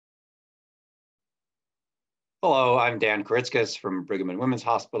Hello, I'm Dan Kuritzkes from Brigham and Women's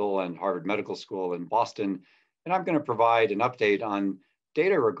Hospital and Harvard Medical School in Boston, and I'm going to provide an update on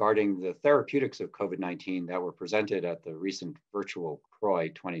data regarding the therapeutics of COVID-19 that were presented at the recent virtual CROI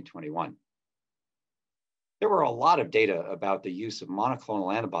 2021. There were a lot of data about the use of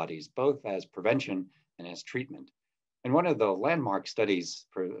monoclonal antibodies, both as prevention and as treatment. And one of the landmark studies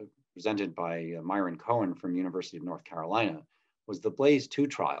presented by Myron Cohen from University of North Carolina was the BLAZE-2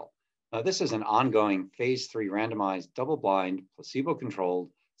 trial. This is an ongoing phase 3 randomized, double-blind, placebo-controlled,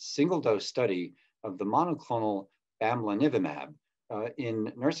 single-dose study of the monoclonal bamlanivimab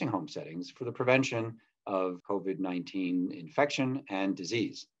in nursing home settings for the prevention of COVID-19 infection and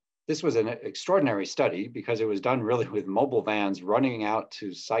disease. This was an extraordinary study because it was done really with mobile vans running out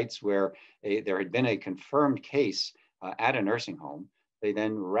to sites where there had been a confirmed case at a nursing home. They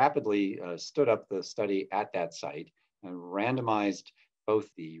then rapidly stood up the study at that site and randomized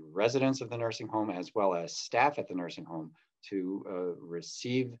both the residents of the nursing home as well as staff at the nursing home to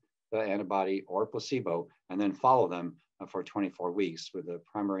receive the antibody or placebo and then follow them for 24 weeks, with the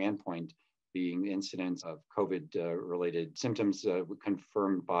primary endpoint being incidence of COVID-related symptoms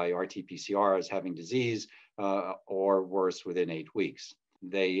confirmed by RT-PCR as having disease or worse within 8 weeks.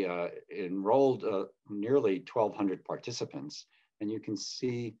 They enrolled nearly 1,200 participants. And you can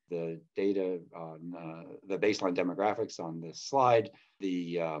see the data on the baseline demographics on this slide.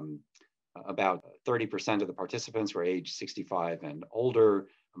 About 30% of the participants were age 65 and older.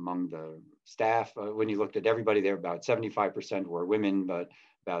 Among the staff, when you looked at everybody there, about 75% were women, but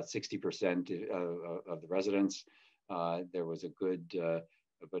about 60% of the residents. There was a good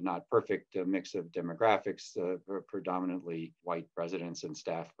but not perfect mix of demographics, predominantly white residents and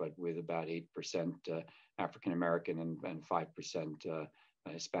staff, but with about 8% African-American and 5%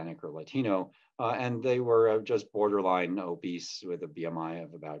 Hispanic or Latino. And they were just borderline obese with a BMI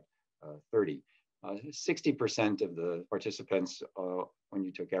of about 30. 60% of the participants, when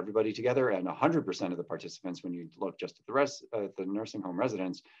you took everybody together, and 100% of the participants, when you look just at the rest of the nursing home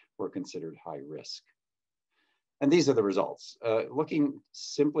residents, were considered high risk. And these are the results. Looking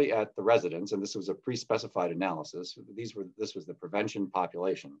simply at the residents, and this was a pre-specified analysis, this was the prevention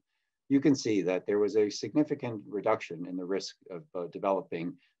population, you can see that there was a significant reduction in the risk of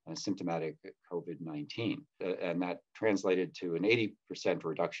developing symptomatic COVID-19. And that translated to an 80%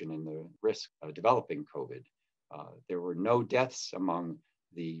 reduction in the risk of developing COVID. There were no deaths among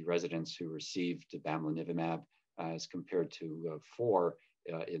the residents who received bamlanivimab as compared to 4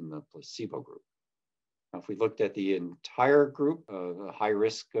 in the placebo group. Now, if we looked at the entire group of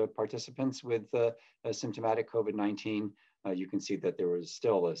high-risk participants with symptomatic COVID-19, you can see that there was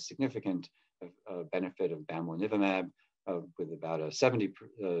still a significant benefit of bamlanivimab with about a 70%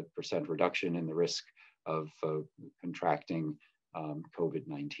 reduction in the risk of contracting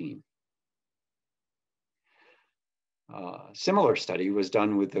COVID-19. Similar study was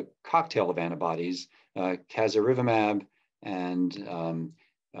done with the cocktail of antibodies, casirivimab and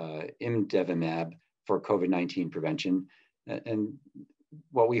imdevimab, for COVID-19 prevention. And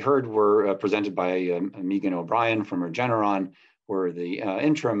what we heard were presented by Megan O'Brien from Regeneron were the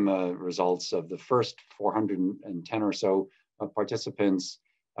interim results of the first 410 or so participants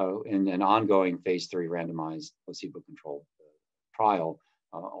in an ongoing phase 3 randomized placebo-controlled trial.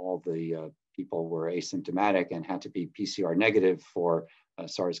 All the people were asymptomatic and had to be PCR negative for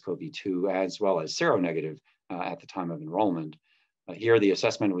SARS-CoV-2 as well as seronegative at the time of enrollment. Here, the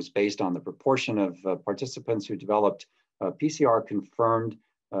assessment was based on the proportion of participants who developed PCR-confirmed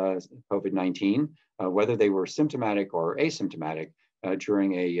COVID-19, whether they were symptomatic or asymptomatic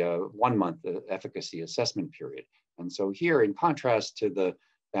during a 1-month efficacy assessment period. And so here, in contrast to the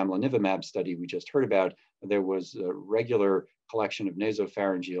bamlanivimab study we just heard about, there was a regular collection of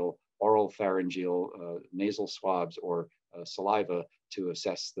nasopharyngeal, oral pharyngeal, nasal swabs, or saliva to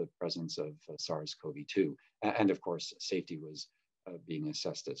assess the presence of SARS-CoV-2. And of course, safety was being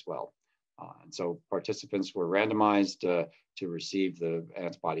assessed as well. And so participants were randomized to receive the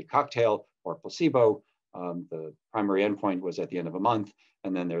antibody cocktail or placebo. The primary endpoint was at the end of a month,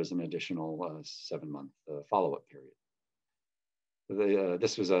 and then there's an additional 7-month follow-up period.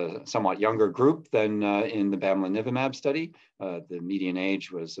 This was a somewhat younger group than in the bamlanivimab study. The median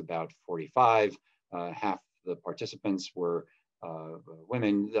age was about 45. Half the participants were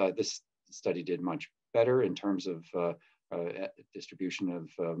women. This study did much better in terms of distribution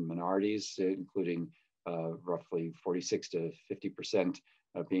of minorities, including roughly 46 to 50%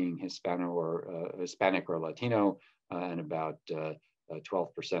 being Hispanic or Latino, and about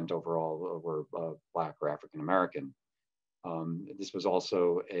 12% overall were Black or African American. This was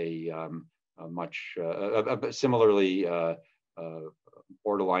also a much similarly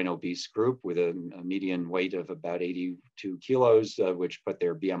borderline obese group with a median weight of about 82 kilos, which put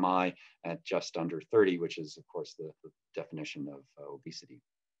their BMI at just under 30, which is, of course, the definition of obesity.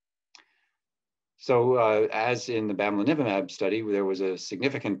 So as in the bamlanivimab study, there was a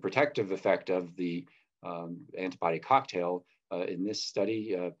significant protective effect of the antibody cocktail. In this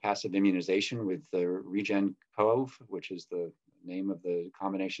study, passive immunization with the RegenCov, which is the name of the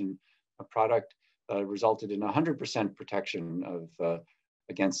combination product, resulted in 100% protection of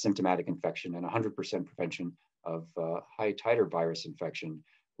against symptomatic infection and 100% prevention of high titer virus infection,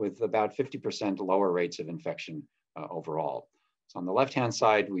 with about 50% lower rates of infection overall. So on the left-hand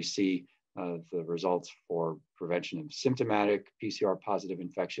side, we see the results for prevention of symptomatic PCR positive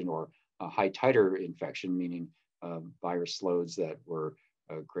infection or high titer infection, meaning virus loads that were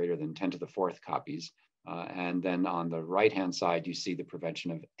greater than 10 to the 4th copies. And then on the right-hand side, you see the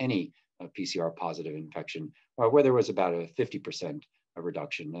prevention of any PCR positive infection, where there was about a 50%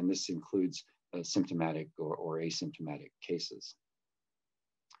 reduction. And this includes symptomatic or asymptomatic cases.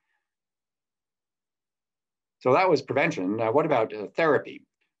 So that was prevention. What about therapy?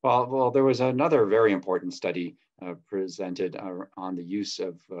 Well, there was another very important study presented on the use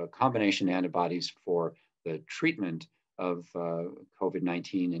of combination antibodies for the treatment of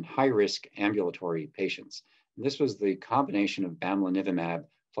COVID-19 in high-risk ambulatory patients. And this was the combination of bamlanivimab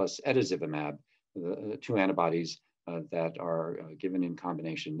plus etazivimab, the two antibodies that are given in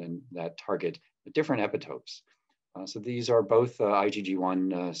combination and that target different epitopes. So these are both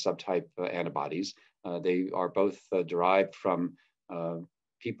IgG1 subtype antibodies. They are both derived from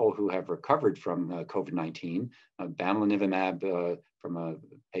people who have recovered from COVID-19, bamlanivimab from a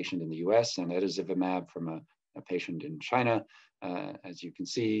patient in the US and etazivimab from a patient in China. As you can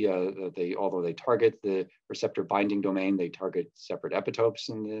see, although they target the receptor binding domain, they target separate epitopes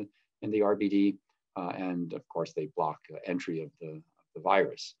in the RBD, and of course they block entry of the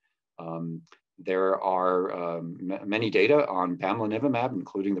virus. There are many data on bamlanivimab,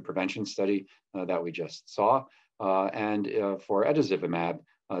 including the prevention study that we just saw, and for etazivimab,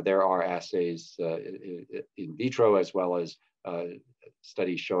 there are assays in vitro as well as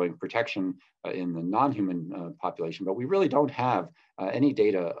studies showing protection in the non-human population, but we really don't have any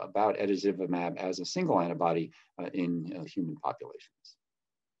data about etazivimab as a single antibody in human populations.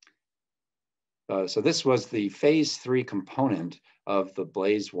 So this was the phase 3 component of the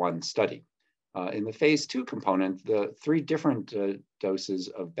BLAZE-1 study. In the phase 2 component, the 3 different doses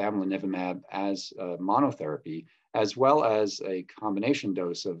of bamlanivimab as monotherapy, as well as a combination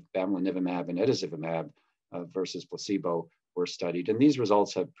dose of bamlanivimab and etazivimab versus placebo were studied. And these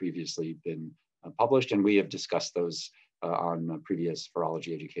results have previously been published, and we have discussed those on previous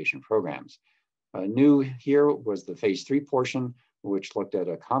virology education programs. New here was the phase 3 portion, which looked at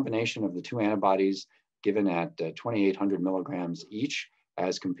a combination of the 2 antibodies given at 2,800 milligrams each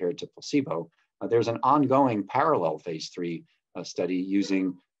as compared to placebo. There's an ongoing parallel phase 3 study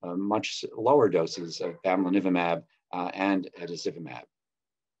using much lower doses of bamlanivimab and etazivimab.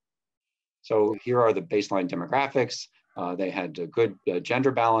 So here are the baseline demographics. They had a good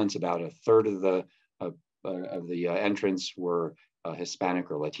gender balance. About a third of the entrants were Hispanic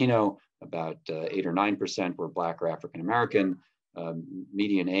or Latino. About 8 or 9% were Black or African American.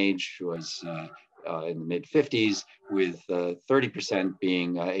 Median age was in the mid 50s, with 30%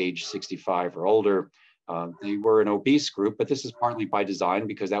 being age 65 or older. They were an obese group, but this is partly by design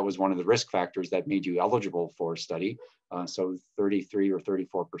because that was one of the risk factors that made you eligible for study. So 33 or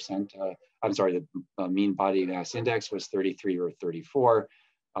 34%, I'm sorry, the mean body mass index was 33 or 34.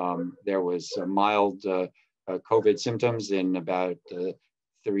 There was mild COVID symptoms in about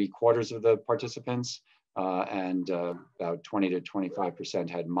 3/4 of the participants, and about 20 to 25%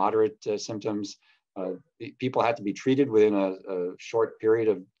 had moderate symptoms. People had to be treated within a short period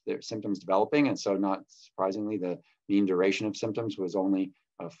of their symptoms developing, and so not surprisingly, the mean duration of symptoms was only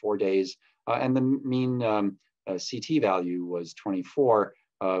 4 days, and the mean CT value was 24,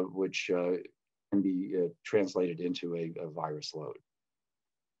 which can be translated into a virus load.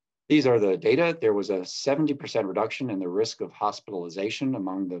 These are the data. There was a 70% reduction in the risk of hospitalization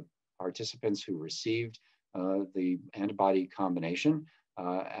among the participants who received the antibody combination,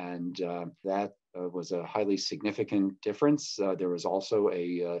 and that was a highly significant difference. There was also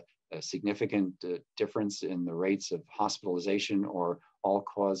a significant difference in the rates of hospitalization or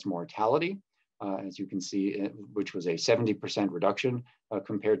all-cause mortality, as you can see, which was a 70% reduction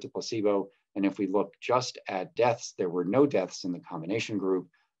compared to placebo. And if we look just at deaths, there were no deaths in the combination group,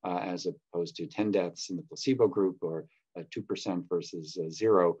 as opposed to 10 deaths in the placebo group, or 2% versus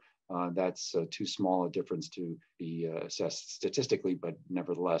 0. That's too small a difference to be assessed statistically, but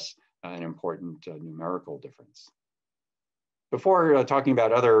nevertheless, an important numerical difference. Before talking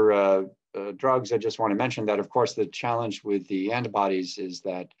about other drugs, I just want to mention that, of course, the challenge with the antibodies is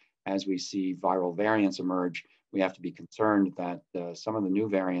that as we see viral variants emerge, we have to be concerned that some of the new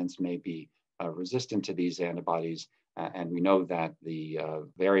variants may be resistant to these antibodies. And we know that the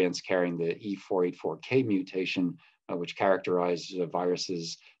variants carrying the E484K mutation, which characterize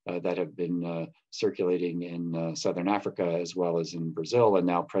viruses that have been circulating in Southern Africa as well as in Brazil and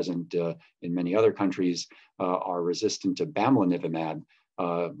now present in many other countries, are resistant to bamlanivimab,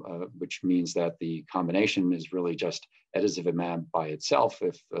 which means that the combination is really just etesevimab by itself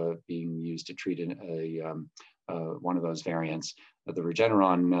if being used to treat one of those variants. The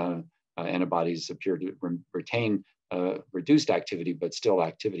Regeneron antibodies appear to retain reduced activity, but still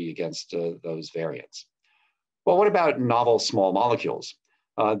activity against those variants. Well, what about novel small molecules?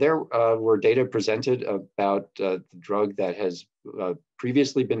 There were data presented about the drug that has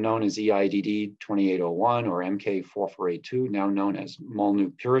previously been known as EIDD 2801 or MK4482, now known as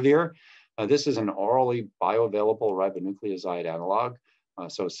molnupiravir. This is an orally bioavailable ribonucleoside analog,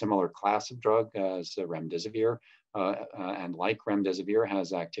 so a similar class of drug as remdesivir, and like remdesivir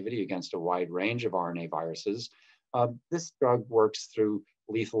has activity against a wide range of RNA viruses. This drug works through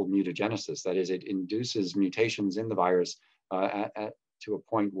lethal mutagenesis. That is, it induces mutations in the virus to a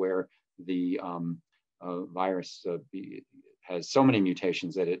point where the virus has so many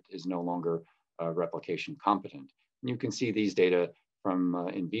mutations that it is no longer replication competent. And you can see these data from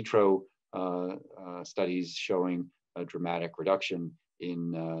in vitro studies showing a dramatic reduction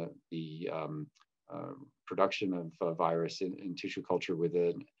in the production of virus in tissue culture with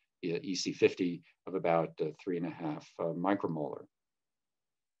an EC50 of about 3.5 micromolar.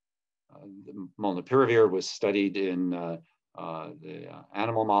 The molnupiravir was studied in the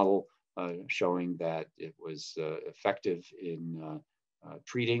animal model, showing that it was effective in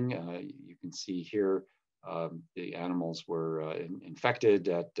treating. You can see here the animals were infected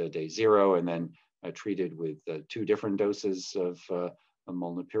at day 0 and then treated with 2 different doses of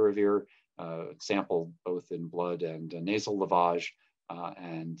molnupiravir, sampled both in blood and nasal lavage,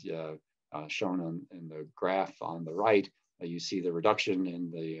 and shown in the graph on the right, you see the reduction in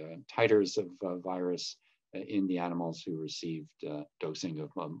the titers of virus in the animals who received dosing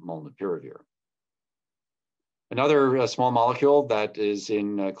of molnupiravir. Another small molecule that is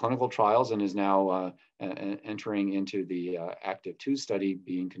in clinical trials and is now entering into the ACTIV-2 study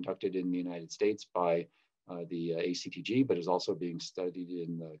being conducted in the United States by the ACTG, but is also being studied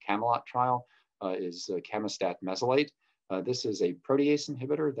in the Camelot trial, is camostat mesylate. This is a protease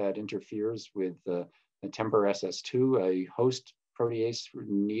inhibitor that interferes with the TMPRSS2, a host protease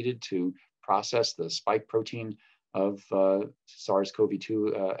needed to process the spike protein of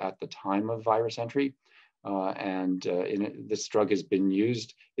SARS-CoV-2 at the time of virus entry. This drug has been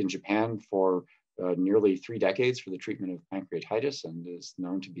used in Japan for nearly 3 decades for the treatment of pancreatitis and is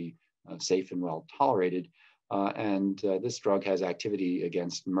known to be safe and well tolerated. This drug has activity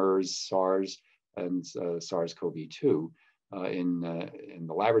against MERS, SARS, and SARS-CoV-2 in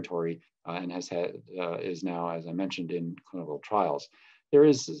the laboratory and is now, as I mentioned, in clinical trials. There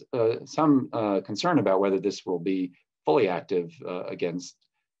is some concern about whether this will be fully active against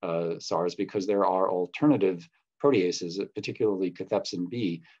SARS because there are alternative proteases, particularly cathepsin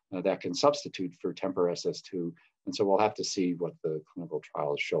B, that can substitute for TMPRSS2. And so we'll have to see what the clinical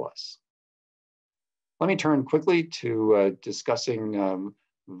trials show us. Let me turn quickly to discussing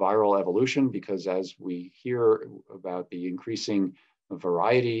viral evolution, because as we hear about the increasing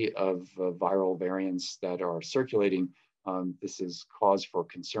variety of viral variants that are circulating, this is cause for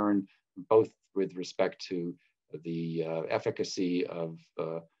concern, both with respect to the efficacy of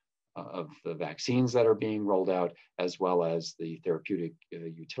the vaccines that are being rolled out, as well as the therapeutic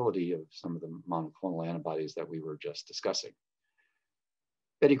utility of some of the monoclonal antibodies that we were just discussing.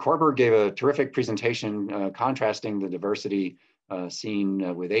 Betty Korber gave a terrific presentation contrasting the diversity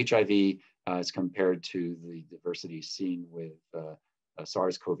seen with HIV as compared to the diversity seen with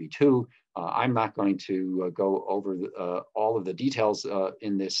SARS-CoV-2. I'm not going to go over all of the details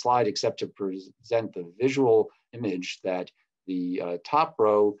in this slide, except to present the visual image that the top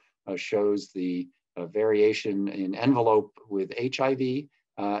row shows the variation in envelope with HIV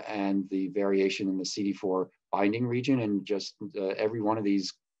and the variation in the CD4 binding region. And just every one of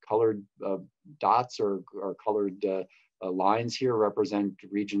these colored dots or colored lines here represent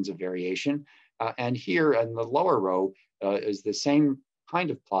regions of variation. And here in the lower row is the same kind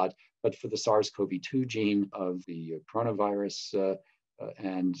of plot, but for the SARS-CoV-2 gene of the coronavirus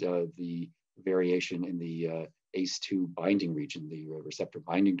and the variation in the ACE2 binding region, the receptor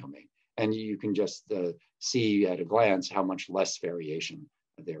binding domain. And you can just see at a glance how much less variation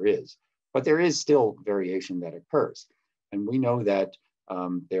there is. But there is still variation that occurs. And we know that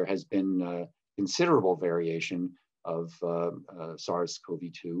there has been considerable variation of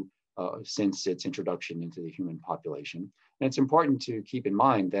SARS-CoV-2 since its introduction into the human population. And it's important to keep in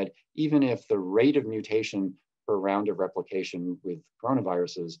mind that even if the rate of mutation per round of replication with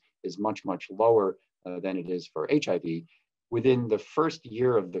coronaviruses is much, much lower than it is for HIV, within the first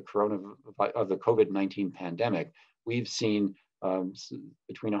year of the COVID-19 pandemic, we've seen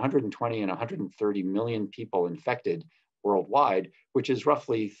between 120 and 130 million people infected worldwide, which is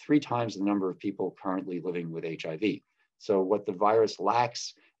roughly 3 times the number of people currently living with HIV. So what the virus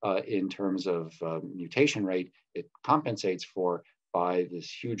lacks in terms of mutation rate, it compensates for by this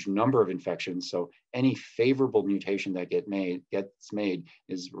huge number of infections. So any favorable mutation that gets made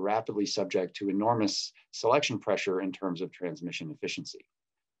is rapidly subject to enormous selection pressure in terms of transmission efficiency.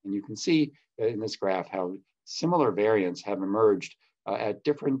 And you can see in this graph how similar variants have emerged at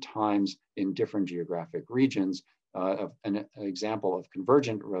different times in different geographic regions. An example of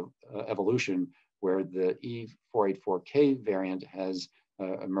convergent evolution where the E484K variant has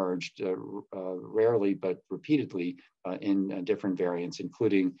emerged rarely but repeatedly in different variants,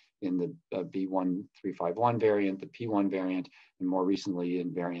 including in the B1351 variant, the P1 variant, and more recently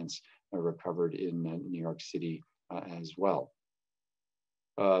in variants recovered in New York City as well.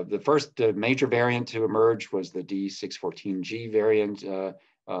 The first major variant to emerge was the D614G variant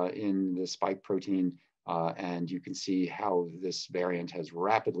in the spike protein. And you can see how this variant has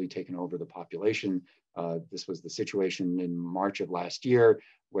rapidly taken over the population. This was the situation in March of last year,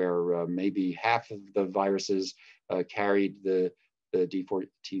 where maybe half of the viruses carried the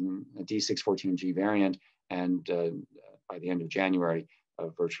D614G variant. And by the end of January,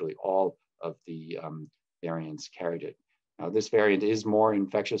 virtually all of the variants carried it. Now, this variant is more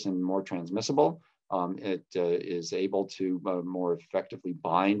infectious and more transmissible. It is able to more effectively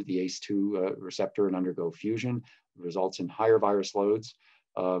bind the ACE2 receptor and undergo fusion, results in higher virus loads,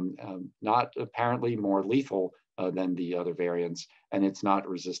 not apparently more lethal than the other variants, and it's not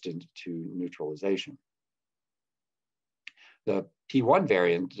resistant to neutralization. The P1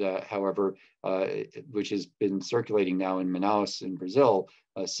 variant, however, which has been circulating now in Manaus in Brazil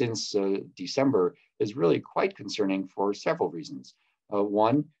since December, is really quite concerning for several reasons.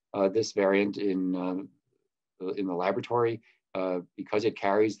 One, this variant in the laboratory, because it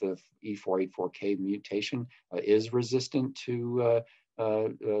carries the E484K mutation, is resistant to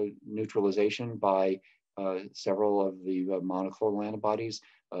neutralization by several of the monoclonal antibodies.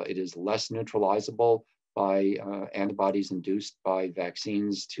 It is less neutralizable by antibodies induced by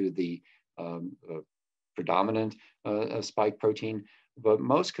vaccines to the predominant spike protein. But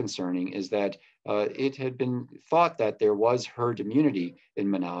most concerning is that it had been thought that there was herd immunity in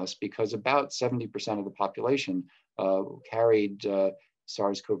Manaus because about 70% of the population carried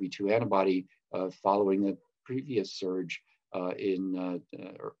SARS-CoV-2 antibody following the previous surge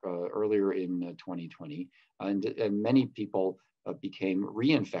earlier in 2020. And many people became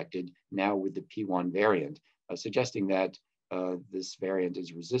reinfected now with the P1 variant, suggesting that this variant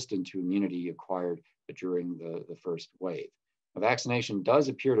is resistant to immunity acquired during the first wave. Vaccination does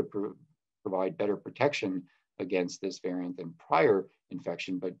appear to provide better protection against this variant than prior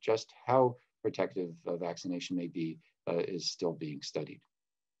infection, but just how protective vaccination may be is still being studied.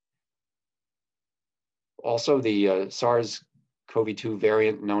 Also, the SARS-CoV-2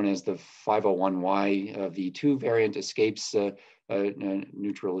 variant known as the 501Y-V2 variant escapes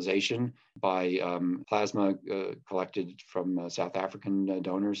neutralization by plasma collected from South African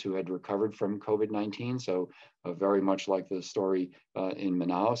donors who had recovered from COVID-19. So very much like the story in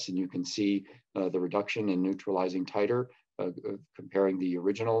Manaus, and you can see the reduction in neutralizing titer comparing the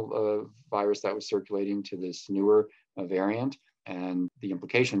original virus that was circulating to this newer variant. And the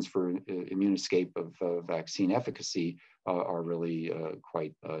implications for immune escape of vaccine efficacy are really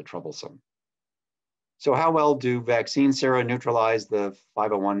quite troublesome. So how well do vaccine sera neutralize the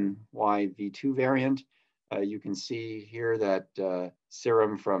 501Y-V2 variant? You can see here that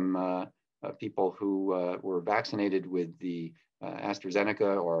serum from people who were vaccinated with the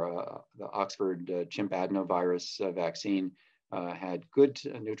AstraZeneca or the Oxford chimp adenovirus vaccine had good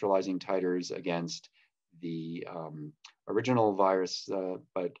neutralizing titers against the original virus,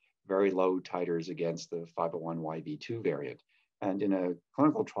 but very low titers against the 501Y-V2 variant. And in a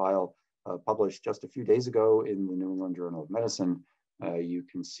clinical trial published just a few days ago in the New England Journal of Medicine, you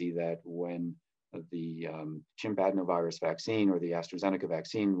can see that when the chimp adenovirus vaccine or the AstraZeneca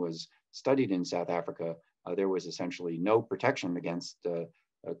vaccine was studied in South Africa, there was essentially no protection against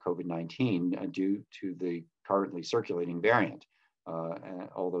COVID-19 due to the currently circulating variant.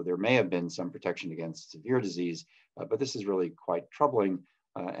 Although there may have been some protection against severe disease, but this is really quite troubling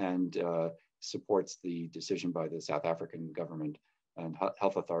and supports the decision by the South African government and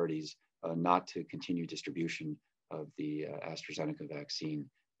health authorities not to continue distribution of the AstraZeneca vaccine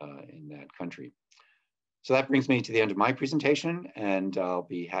in that country. So that brings me to the end of my presentation, and I'll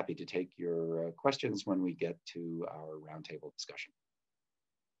be happy to take your questions when we get to our roundtable discussion.